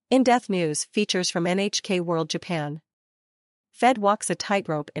In-depth news features from NHK World Japan. Fed walks a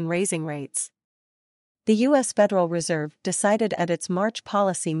tightrope in raising rates. The U.S. Federal Reserve decided at its March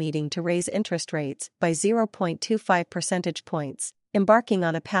policy meeting to raise interest rates by 0.25 percentage points, embarking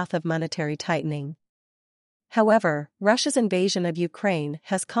on a path of monetary tightening. However, Russia's invasion of Ukraine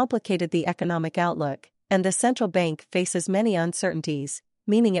has complicated the economic outlook, and the central bank faces many uncertainties,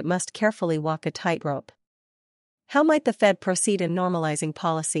 meaning it must carefully walk a tightrope. How might the Fed proceed in normalizing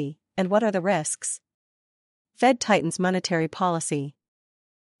policy, and what are the risks? Fed tightens monetary policy.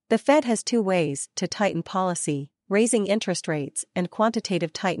 The Fed has two ways to tighten policy: raising interest rates and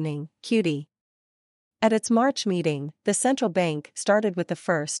quantitative tightening, QT. At its March meeting, the central bank started with the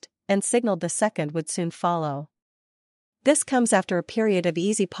first, and signaled the second would soon follow. This comes after a period of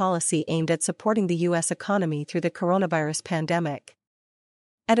easy policy aimed at supporting the U.S. economy through the coronavirus pandemic.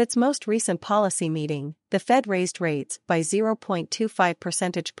 At its most recent policy meeting, the Fed raised rates by 0.25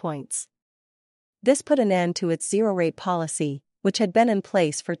 percentage points. This put an end to its zero-rate policy, which had been in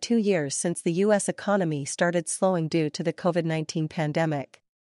place for 2 years since the U.S. economy started slowing due to the COVID-19 pandemic.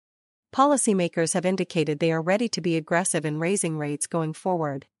 Policymakers have indicated they are ready to be aggressive in raising rates going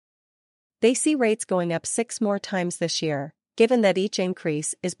forward. They see rates going up 6 more times this year, given that each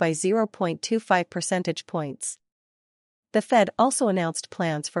increase is by 0.25 percentage points. The Fed also announced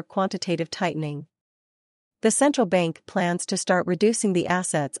plans for quantitative tightening. The central bank plans to start reducing the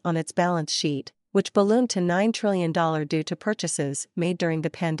assets on its balance sheet, which ballooned to $9 trillion due to purchases made during the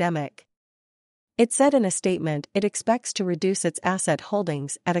pandemic. It said in a statement it expects to reduce its asset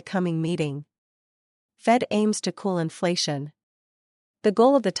holdings at a coming meeting. Fed aims to cool inflation. The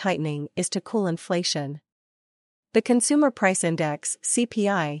goal of the tightening is to cool inflation. The Consumer Price Index,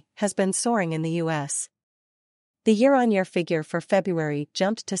 CPI, has been soaring in the U.S. The year-on-year figure for February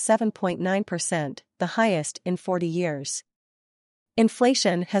jumped to 7.9%, the highest in 40 years.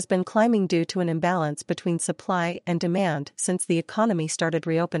 Inflation has been climbing due to an imbalance between supply and demand since the economy started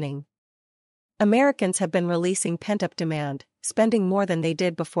reopening. Americans have been releasing pent-up demand, spending more than they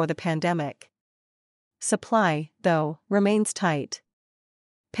did before the pandemic. Supply, though, remains tight.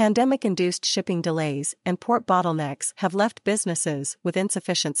 Pandemic-induced shipping delays and port bottlenecks have left businesses with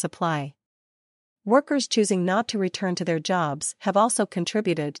insufficient supply. Workers choosing not to return to their jobs have also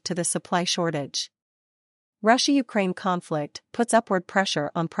contributed to the supply shortage. Russia-Ukraine conflict puts upward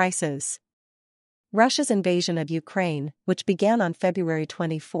pressure on prices. Russia's invasion of Ukraine, which began on February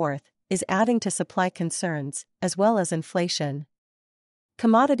 24, is adding to supply concerns, as well as inflation.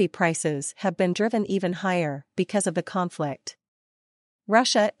 Commodity prices have been driven even higher because of the conflict.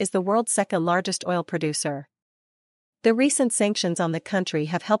 Russia is the world's second-largest oil producer. The recent sanctions on the country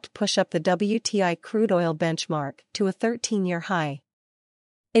have helped push up the WTI crude oil benchmark to a 13-year high.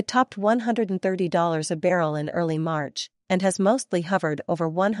 It topped $130 a barrel in early March, and has mostly hovered over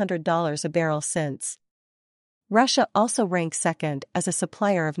 $100 a barrel since. Russia also ranks second as a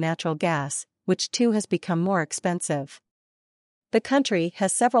supplier of natural gas, which too has become more expensive. The country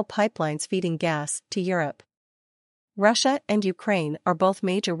has several pipelines feeding gas to Europe. Russia and Ukraine are both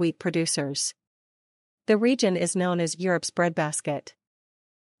major wheat producers. The region is known as Europe's breadbasket.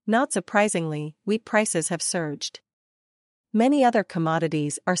 Not surprisingly, wheat prices have surged. Many other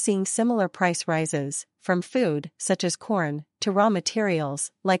commodities are seeing similar price rises, from food, such as corn, to raw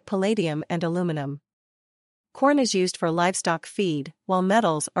materials, like palladium and aluminum. Corn is used for livestock feed, while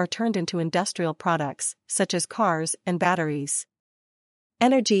metals are turned into industrial products, such as cars and batteries.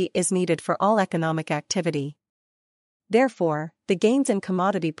 Energy is needed for all economic activity. Therefore, the gains in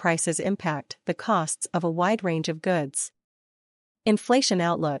commodity prices impact the costs of a wide range of goods. Inflation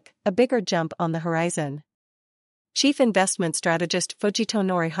outlook, a bigger jump on the horizon. Chief Investment Strategist Fujito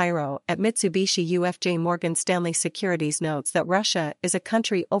Norihiro at Mitsubishi UFJ Morgan Stanley Securities notes that Russia is a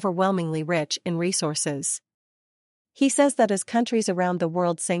country overwhelmingly rich in resources. He says that as countries around the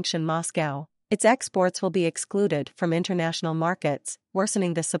world sanction Moscow, its exports will be excluded from international markets,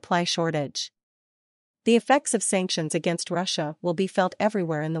 worsening the supply shortage. The effects of sanctions against Russia will be felt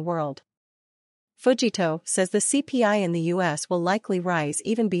everywhere in the world. Fujito says the CPI in the U.S. will likely rise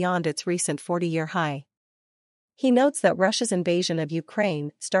even beyond its recent 40-year high. He notes that Russia's invasion of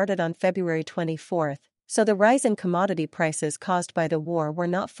Ukraine started on February 24, so the rise in commodity prices caused by the war were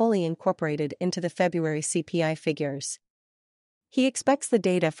not fully incorporated into the February CPI figures. He expects the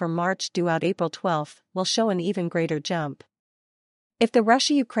data for March due out April 12 will show an even greater jump. If the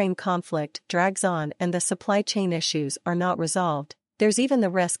Russia-Ukraine conflict drags on and the supply chain issues are not resolved, there's even the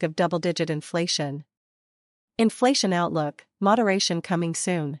risk of double-digit inflation. Inflation outlook, moderation coming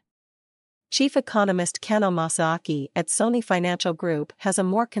soon. Chief economist Kano Masaaki at Sony Financial Group has a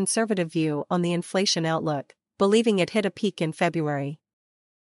more conservative view on the inflation outlook, believing it hit a peak in February.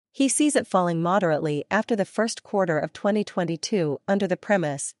 He sees it falling moderately after the first quarter of 2022 under the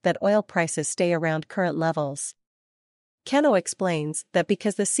premise that oil prices stay around current levels. Cano explains that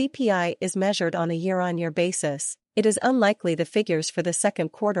because the CPI is measured on a year-on-year basis, it is unlikely the figures for the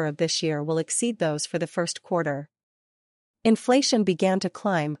second quarter of this year will exceed those for the first quarter. Inflation began to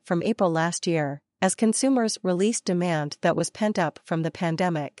climb from April last year, as consumers released demand that was pent up from the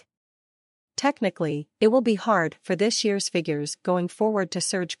pandemic. Technically, it will be hard for this year's figures going forward to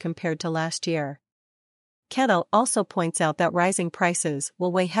surge compared to last year. Cano also points out that rising prices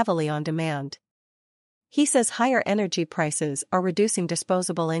will weigh heavily on demand. He says higher energy prices are reducing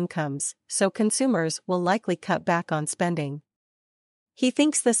disposable incomes, so consumers will likely cut back on spending. He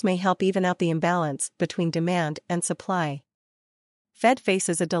thinks this may help even out the imbalance between demand and supply. Fed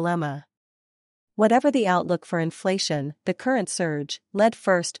faces a dilemma. Whatever the outlook for inflation, the current surge, led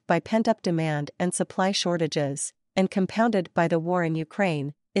first by pent-up demand and supply shortages, and compounded by the war in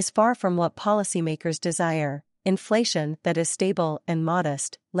Ukraine, is far from what policymakers desire: inflation that is stable and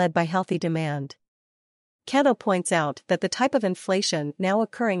modest, led by healthy demand. Cano points out that the type of inflation now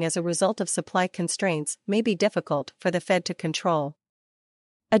occurring as a result of supply constraints may be difficult for the Fed to control.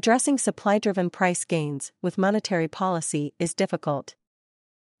 Addressing supply-driven price gains with monetary policy is difficult.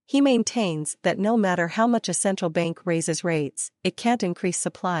 He maintains that no matter how much a central bank raises rates, it can't increase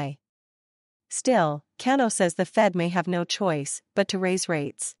supply. Still, Cano says the Fed may have no choice but to raise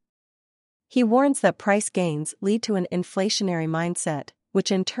rates. He warns that price gains lead to an inflationary mindset,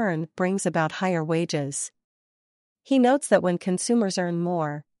 which in turn brings about higher wages. He notes that when consumers earn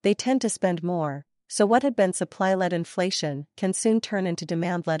more, they tend to spend more, so what had been supply-led inflation can soon turn into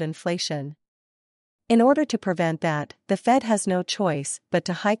demand-led inflation. In order to prevent that, the Fed has no choice but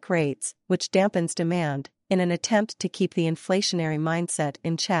to hike rates, which dampens demand, in an attempt to keep the inflationary mindset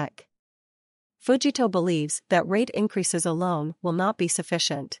in check. Fujito believes that rate increases alone will not be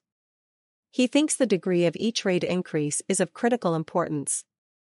sufficient. He thinks the degree of each rate increase is of critical importance.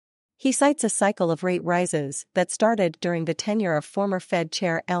 He cites a cycle of rate rises that started during the tenure of former Fed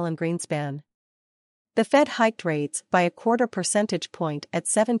Chair Alan Greenspan. The Fed hiked rates by 0.25 percentage point at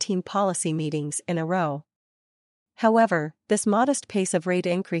 17 policy meetings in a row. However, this modest pace of rate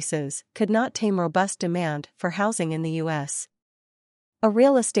increases could not tame robust demand for housing in the U.S. A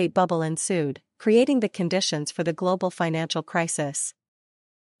real estate bubble ensued, creating the conditions for the global financial crisis.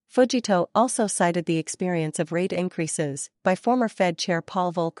 Fujito also cited the experience of rate increases by former Fed Chair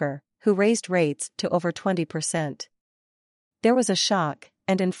Paul Volcker, who raised rates to over 20%. There was a shock,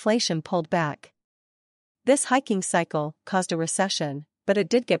 and inflation pulled back. This hiking cycle caused a recession, but it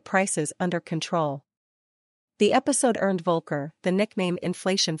did get prices under control. The episode earned Volcker the nickname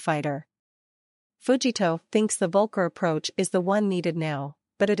Inflation Fighter. Fujito thinks the Volcker approach is the one needed now,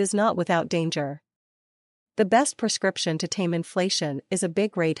 but it is not without danger. The best prescription to tame inflation is a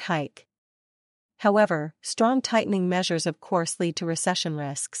big rate hike. However, strong tightening measures of course lead to recession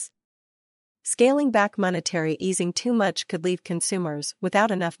risks. Scaling back monetary easing too much could leave consumers without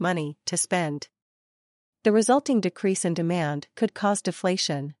enough money to spend. The resulting decrease in demand could cause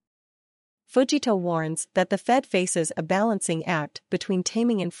deflation. Fujito warns that the Fed faces a balancing act between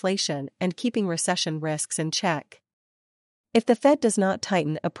taming inflation and keeping recession risks in check. If the Fed does not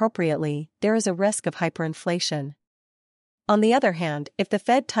tighten appropriately, there is a risk of hyperinflation. On the other hand, if the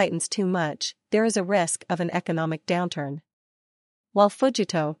Fed tightens too much, there is a risk of an economic downturn. While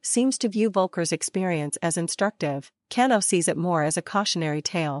Fujito seems to view Volcker's experience as instructive, Cano sees it more as a cautionary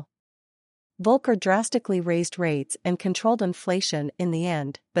tale. Volcker drastically raised rates and controlled inflation in the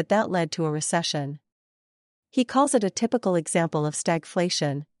end, but that led to a recession. He calls it a typical example of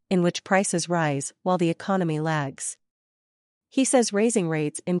stagflation, in which prices rise while the economy lags. He says raising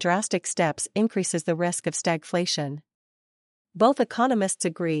rates in drastic steps increases the risk of stagflation. Both economists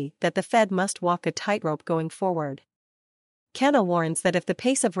agree that the Fed must walk a tightrope going forward. Cano warns that if the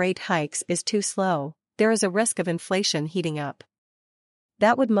pace of rate hikes is too slow, there is a risk of inflation heating up.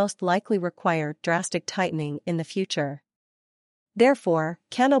 That would most likely require drastic tightening in the future. Therefore,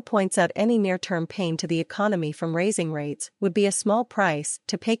 Cano points out any near-term pain to the economy from raising rates would be a small price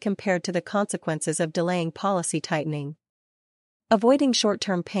to pay compared to the consequences of delaying policy tightening. Avoiding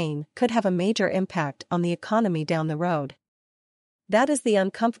short-term pain could have a major impact on the economy down the road. That is the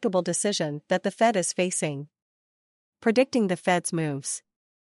uncomfortable decision that the Fed is facing. Predicting the Fed's moves.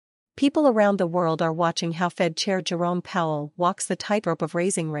 People around the world are watching how Fed Chair Jerome Powell walks the tightrope of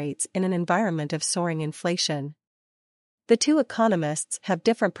raising rates in an environment of soaring inflation. The two economists have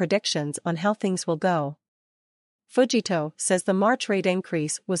different predictions on how things will go. Fujito says the March rate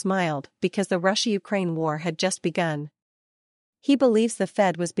increase was mild because the Russia-Ukraine war had just begun. He believes the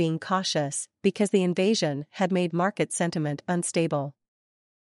Fed was being cautious because the invasion had made market sentiment unstable.